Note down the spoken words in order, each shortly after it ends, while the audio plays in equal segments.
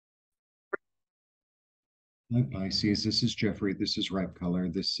Hi, Pisces. This is Jeffrey. This is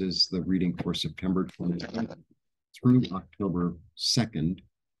Ripecolor. This is the reading for September 20th through October 2nd.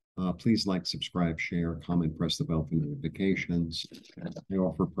 Please like, subscribe, share, comment, press the bell for notifications. I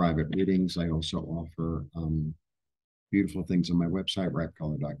offer private readings. I also offer beautiful things on my website,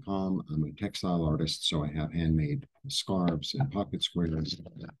 ripecolor.com. I'm a textile artist, so I have handmade scarves and pocket squares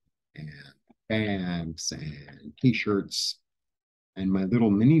and bags and t-shirts. And my little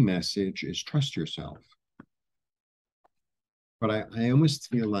mini message is trust yourself. But I almost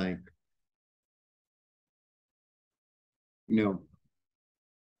feel like, you know,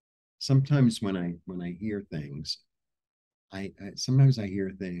 sometimes when I hear things, I sometimes I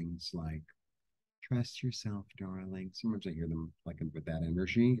hear things like trust yourself, darling. Sometimes I hear them like with that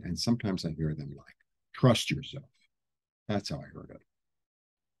energy, and sometimes I hear them like trust yourself. That's how I heard it.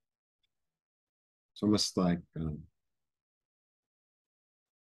 It's almost like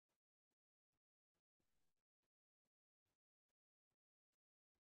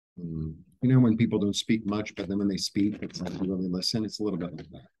when people don't speak much, but then when they speak, it's like you really listen. It's a little bit like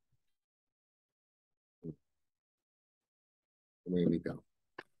that. Away we go.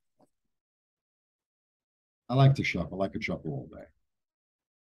 I like to shuffle. I could shuffle all day.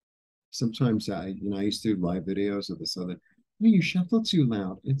 Sometimes I used to do live videos of this other. Oh, you shuffle too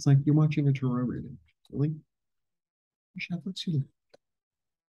loud. It's like you're watching a tarot reading. Really? You shuffle too loud.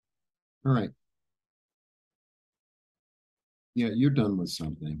 All right. Yeah, you're done with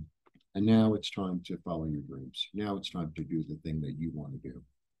something. And now it's time to follow your dreams. Now it's time to do the thing that you want to do.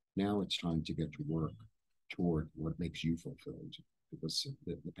 Now it's time to get to work toward what makes you fulfilled because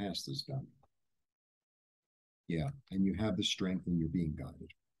the past is done. Yeah. And you have the strength and you're being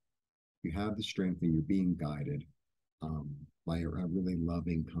guided. You have the strength and you're being guided by a really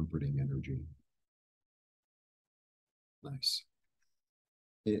loving, comforting energy. Nice.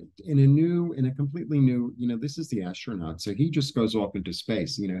 In a completely new, this is the astronaut. So he just goes off into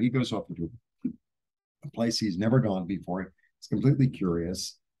space. He goes off into a place he's never gone before. He's completely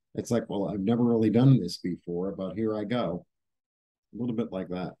curious. It's like, well, I've never really done this before, but here I go. A little bit like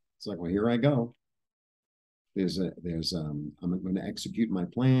that. It's like, well, here I go. I'm going to execute my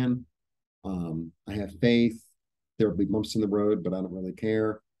plan. I have faith. There'll be bumps in the road, but I don't really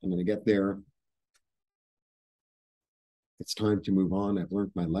care. I'm going to get there. It's time to move on. I've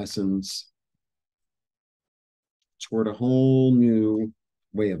learned my lessons toward a whole new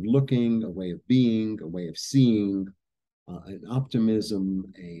way of looking, a way of being, a way of seeing, an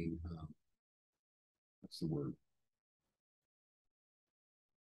optimism, what's the word?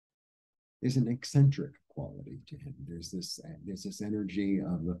 There's an eccentric quality to him. There's this energy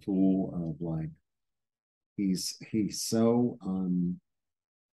of the fool of like he's so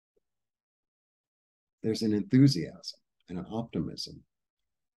there's an enthusiasm and an optimism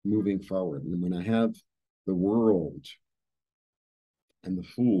moving forward. And when I have the world and the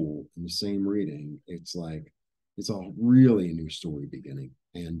fool in the same reading, it's like it's all really a new story beginning.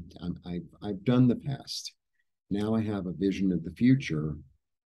 And I've done the past. Now I have a vision of the future.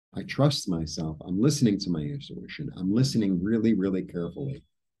 I trust myself. I'm listening to my intuition. I'm listening really, really carefully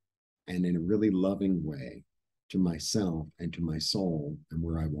and in a really loving way to myself and to my soul and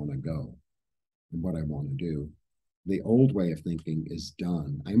where I want to go and what I want to do. The old way of thinking is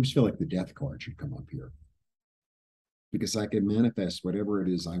done. I almost feel like the death card should come up here because I can manifest whatever it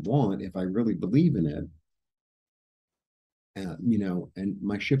is I want if I really believe in it. And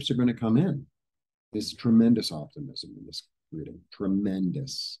my ships are going to come in. There's tremendous optimism in this reading.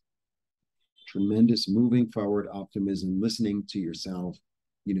 Tremendous moving forward optimism, listening to yourself,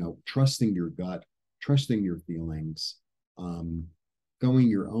 trusting your gut, trusting your feelings, going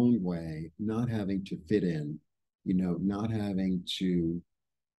your own way, not having to fit in, not having to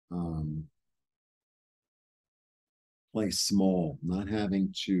play small, not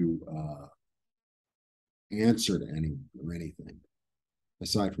having to answer to anything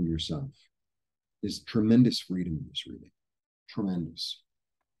aside from yourself. There's tremendous freedom in this reading. Tremendous.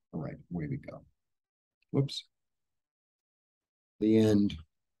 All right, away we go. Whoops. The end.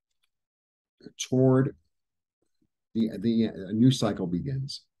 Toward the a new cycle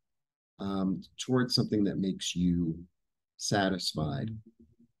begins. Towards something that makes you satisfied,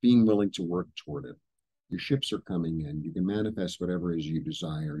 being willing to work toward it. Your ships are coming in. You can manifest whatever it is you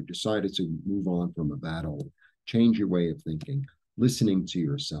desire. You decided to move on from a battle, change your way of thinking, listening to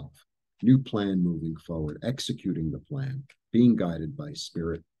yourself, new plan moving forward, executing the plan, being guided by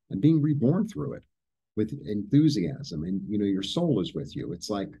spirit, and being reborn through it with enthusiasm. And your soul is with you. It's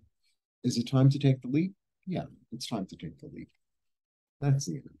like, is it time to take the leap? Yeah, it's time to take the leap. That's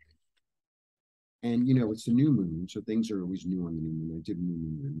the energy. And it's the new moon, so things are always new on the new moon. I did a new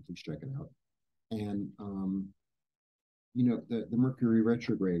moon reading. Please check it out. And the Mercury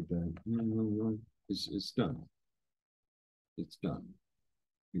retrograde is done. It's done.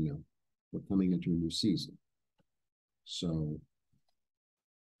 We're coming into a new season. So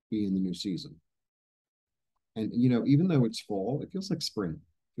be in the new season. And even though it's fall, it feels like spring.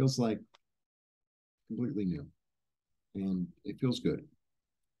 It feels like completely new. And it feels good.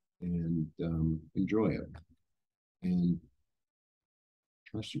 And enjoy it. And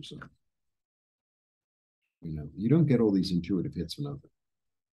trust yourself. You don't get all these intuitive hits for nothing.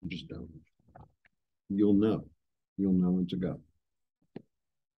 You just don't. You'll know. You'll know when to go.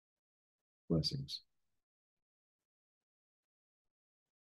 Blessings.